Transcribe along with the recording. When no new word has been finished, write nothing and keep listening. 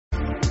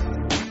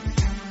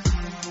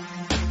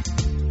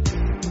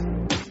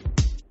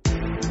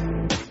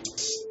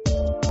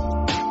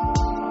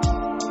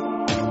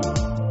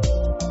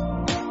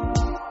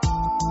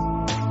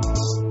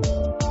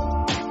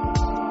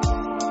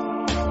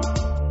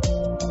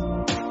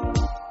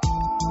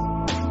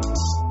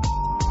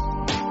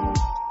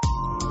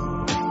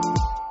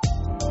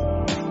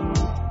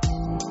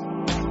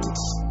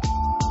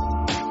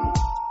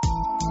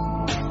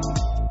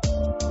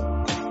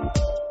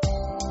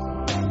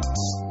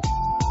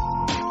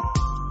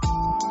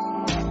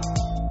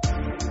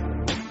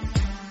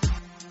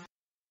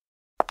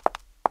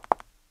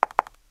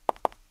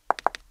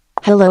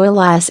Hello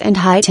Elias and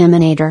hi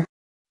Timinator.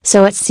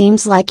 So it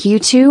seems like you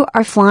two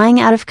are flying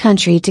out of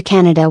country to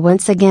Canada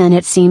once again,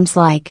 it seems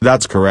like.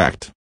 That's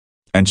correct.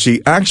 And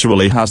she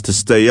actually has to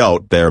stay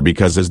out there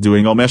because is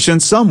doing a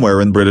mission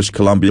somewhere in British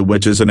Columbia,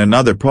 which is in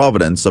another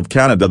province of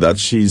Canada that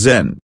she's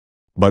in.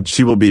 But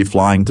she will be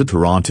flying to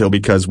Toronto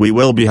because we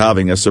will be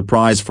having a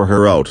surprise for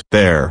her out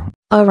there.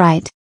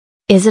 Alright.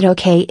 Is it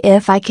okay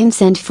if I can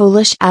send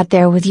Foolish out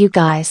there with you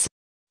guys?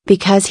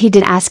 Because he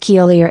did ask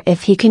earlier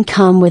if he can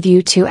come with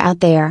you two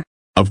out there.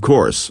 Of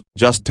course,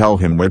 just tell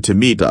him where to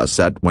meet us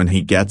at when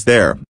he gets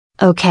there.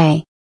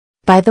 Okay.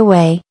 By the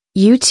way,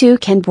 you two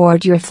can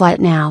board your flight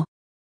now.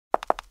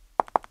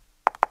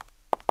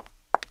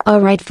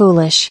 Alright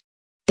Foolish.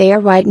 They are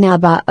right now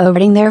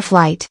boarding their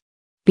flight.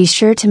 Be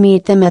sure to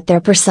meet them at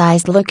their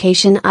precise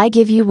location I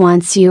give you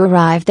once you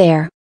arrive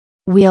there.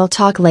 We'll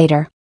talk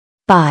later.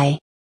 Bye.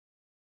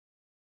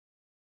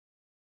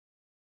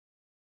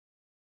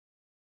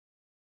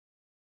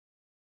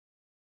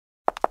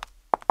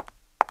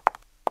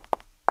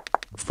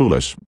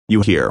 Foolish,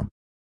 you here?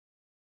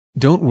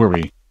 Don't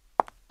worry.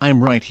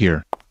 I'm right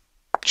here.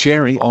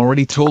 Cherry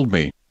already told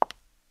me.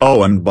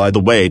 Oh, and by the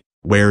way,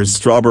 where's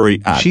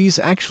Strawberry at? She's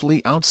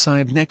actually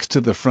outside next to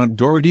the front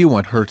door. Do you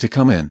want her to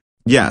come in?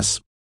 Yes.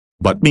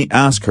 But me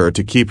ask her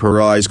to keep her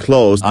eyes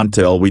closed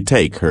until we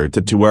take her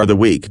to where the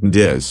Weeknd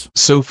is.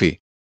 Sophie.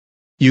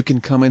 You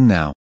can come in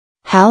now.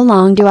 How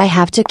long do I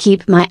have to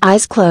keep my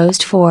eyes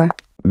closed for?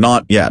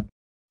 Not yet.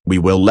 We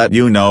will let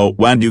you know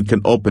when you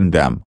can open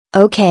them.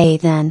 Okay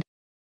then.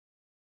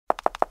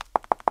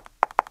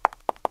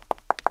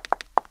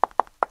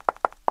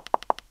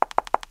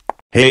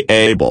 Hey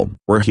Abel,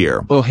 we're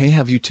here. Oh hey,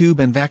 have you two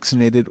been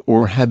vaccinated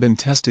or have been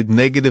tested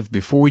negative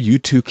before you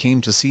two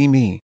came to see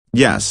me?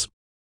 Yes.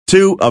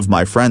 2 of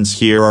my friends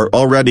here are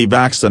already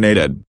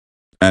vaccinated.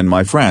 And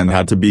my friend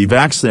had to be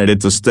vaccinated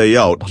to stay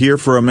out here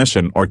for a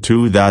mission or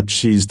 2 that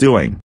she's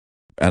doing.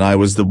 And I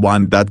was the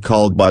one that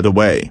called, by the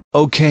way.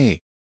 Okay.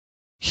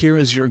 Here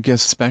is your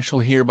guest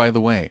special here, by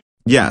the way.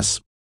 Yes.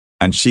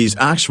 And she's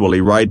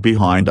actually right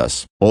behind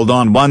us. Hold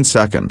on 1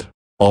 second.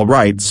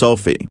 Alright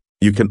Sophie,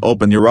 you can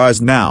open your eyes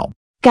now.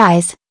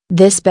 Guys,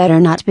 this better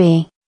not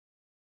be.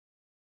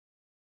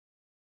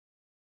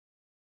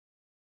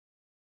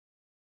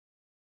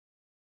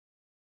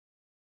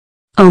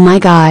 Oh my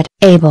god,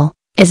 Abel,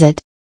 is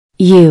it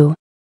you?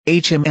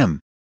 HMM.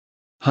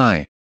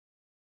 Hi.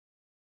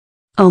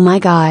 Oh my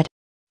god.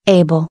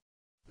 Abel.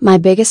 My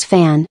biggest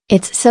fan.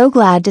 It's so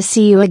glad to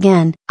see you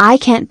again. I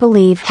can't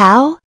believe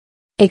how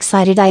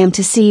excited I am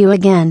to see you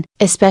again,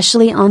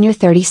 especially on your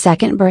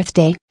 32nd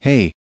birthday.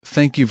 Hey,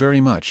 thank you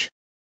very much.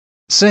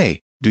 Say,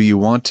 do you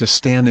want to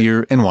stand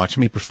here and watch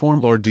me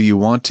perform, or do you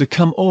want to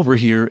come over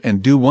here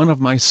and do one of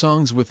my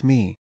songs with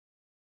me?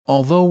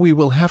 Although we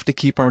will have to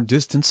keep our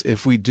distance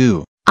if we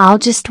do. I'll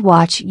just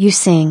watch you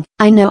sing.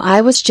 I know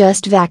I was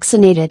just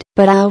vaccinated,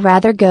 but I'll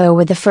rather go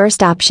with the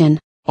first option.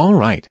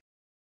 Alright.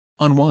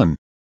 On 1,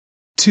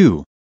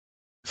 2,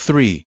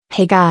 3.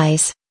 Hey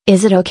guys,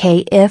 is it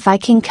okay if I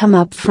can come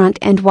up front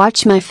and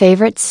watch my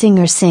favorite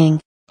singer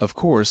sing? Of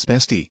course,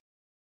 bestie.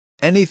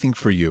 Anything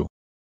for you.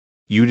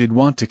 You did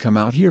want to come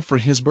out here for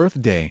his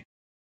birthday.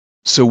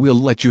 So we'll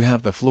let you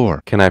have the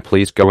floor. Can I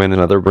please go in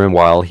another room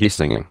while he's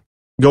singing?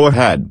 Go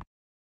ahead.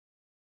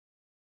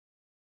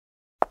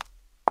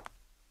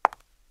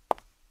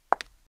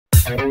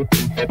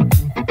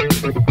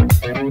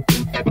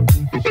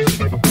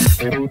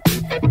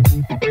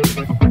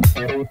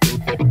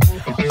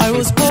 I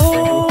was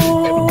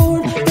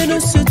born in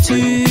a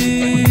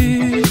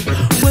city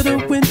where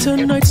the winter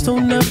nights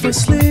don't ever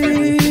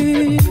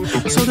sleep.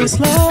 So this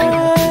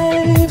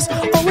life's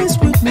always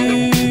with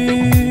me.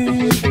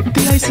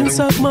 The ice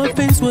inside my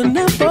veins will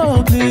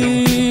never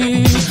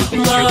bleed.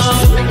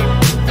 Love,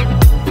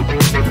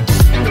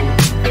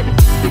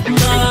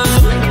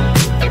 love.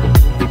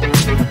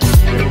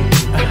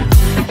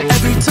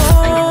 Every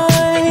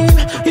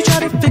time you try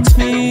to fix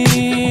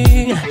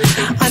me,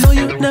 I know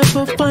you'll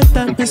never find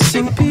that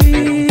missing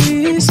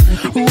piece.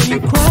 When you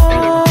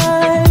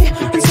cry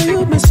and say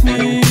you miss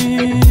me,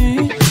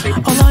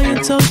 I'll lie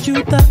and tell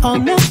you that I'll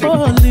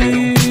never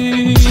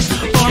leave.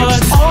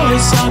 But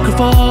always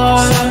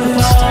sacrifice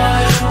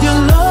your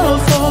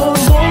love for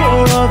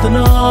more of the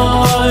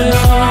night.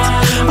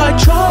 I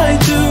try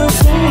to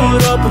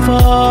put up a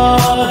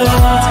fight,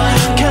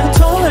 can't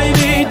tie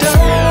me down.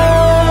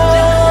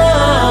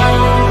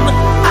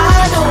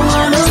 I don't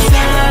wanna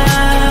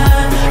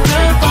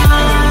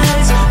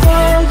sacrifice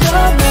for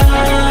your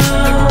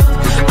love.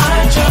 I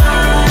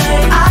try,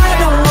 I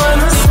don't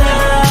wanna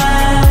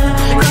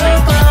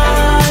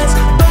sacrifice,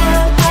 but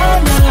I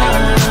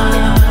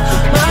love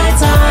my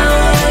time.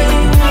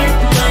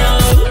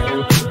 Love,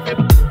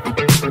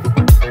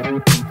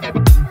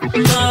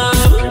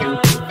 love.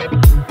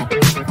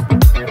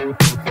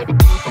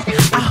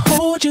 I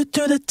hold you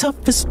through the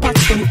toughest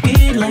parts, don't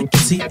feel like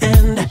it's the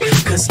end.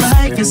 Cause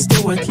life is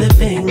still worth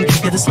living.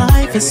 Yeah, this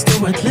life is still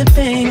worth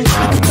living.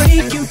 I can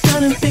break you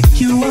down and pick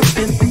you up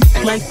and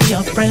like we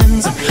are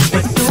friends.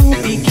 But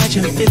don't be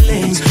catching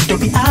feelings. Don't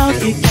be out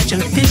here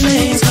catching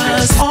feelings.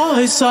 Cause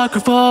I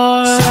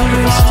sacrifice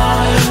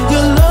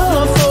your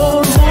love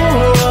for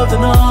more of the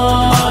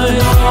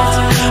night.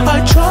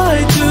 I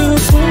try to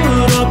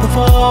put up a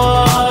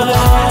fight.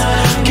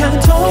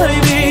 Can't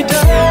tie me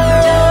down.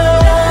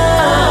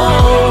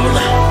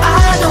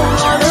 I don't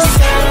wanna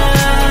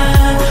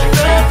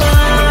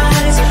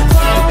sacrifice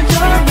for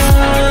your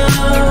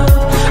love.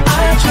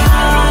 I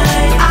try.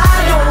 I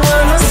don't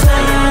wanna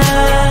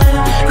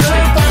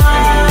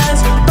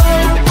sacrifice for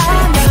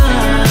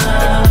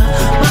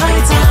my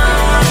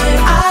time.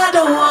 I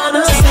don't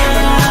wanna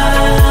sacrifice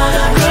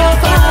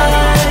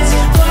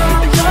for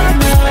your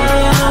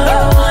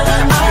love.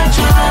 I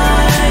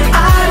try.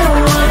 I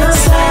don't wanna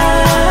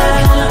sacrifice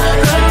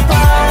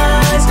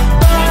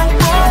for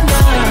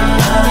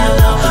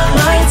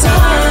my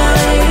time.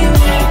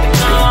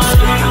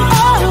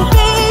 Oh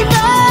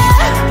baby,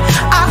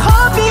 I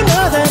hope you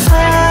know that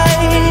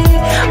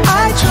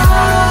I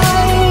try.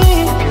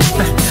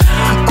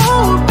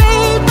 Oh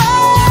baby,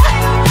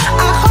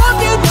 I hope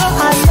you know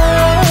I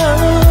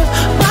love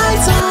my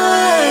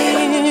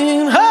time.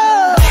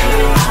 Oh.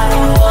 I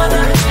don't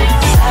wanna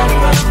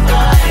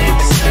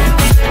sacrifice.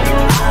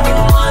 I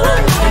don't wanna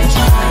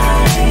try.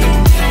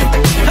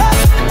 I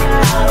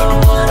don't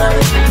wanna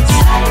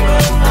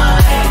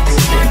sacrifice,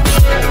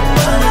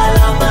 but I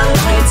love my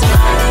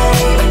time.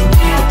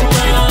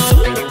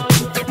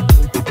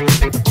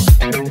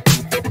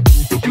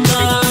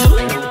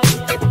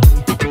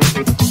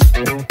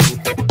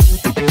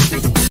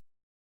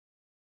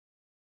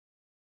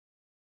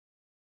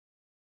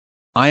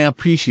 I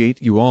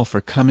appreciate you all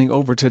for coming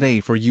over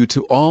today for you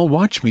to all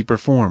watch me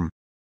perform.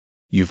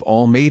 You've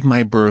all made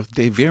my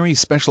birthday very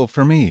special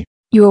for me.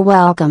 You're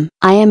welcome.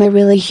 I am a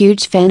really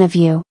huge fan of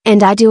you,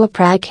 and I do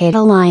appreciate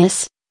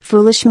Elias,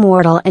 Foolish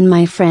Mortal and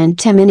my friend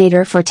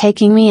Timinator for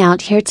taking me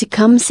out here to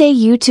come see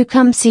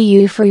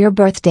you for your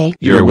birthday.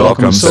 You're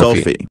welcome,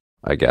 Sophie.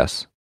 I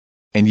guess.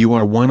 And you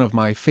are one of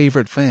my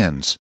favorite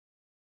fans.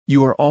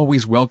 You are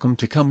always welcome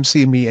to come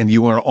see me, and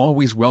you are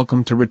always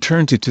welcome to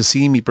return to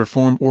see me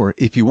perform, or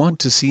if you want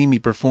to see me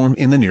perform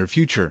in the near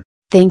future.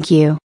 Thank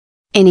you.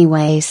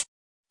 Anyways,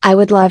 I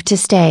would love to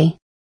stay.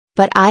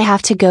 But I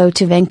have to go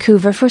to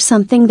Vancouver for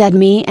something that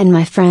me and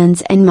my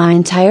friends and my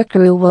entire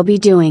crew will be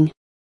doing.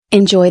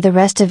 Enjoy the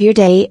rest of your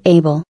day,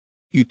 Abel.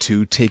 You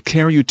too, take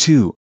care, you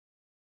too.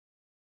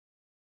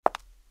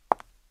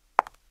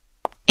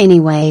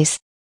 Anyways,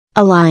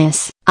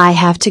 Elias, I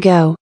have to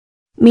go.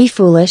 Me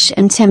Foolish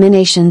and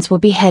Timinations will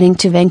be heading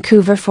to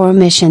Vancouver for a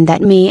mission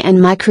that me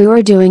and my crew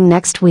are doing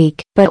next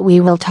week, but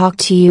we will talk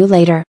to you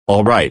later.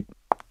 Alright.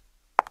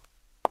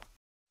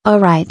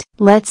 Alright,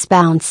 let's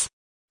bounce.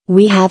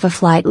 We have a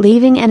flight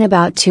leaving in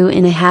about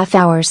 2.5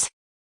 hours.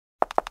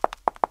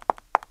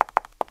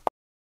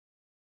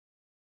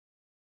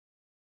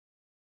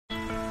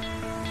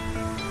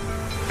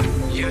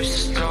 You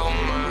stole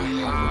my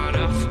heart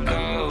of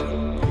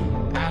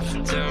gold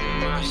after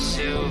my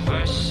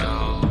silver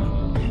soul.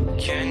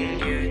 Can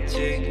you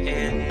dig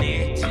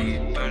any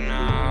deeper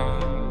now?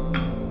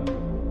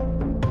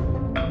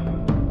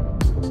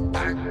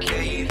 I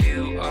gave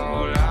you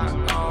all I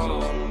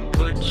own,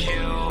 put you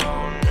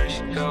on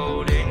this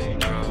golden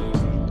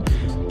throne,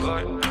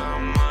 but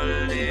I'm a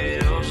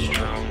little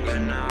stronger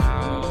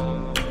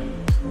now.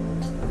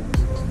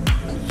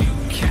 You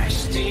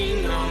cashed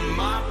in on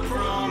my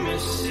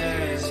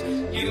promises,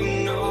 you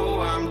know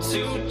I'm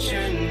too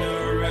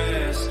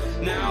generous.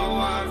 Now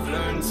I've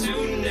learned to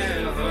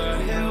never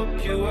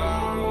help you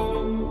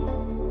out,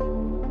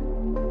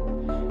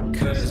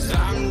 'cause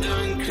I'm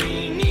done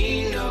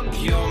cleaning up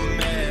your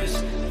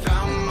mess.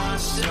 Found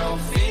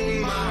myself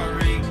in my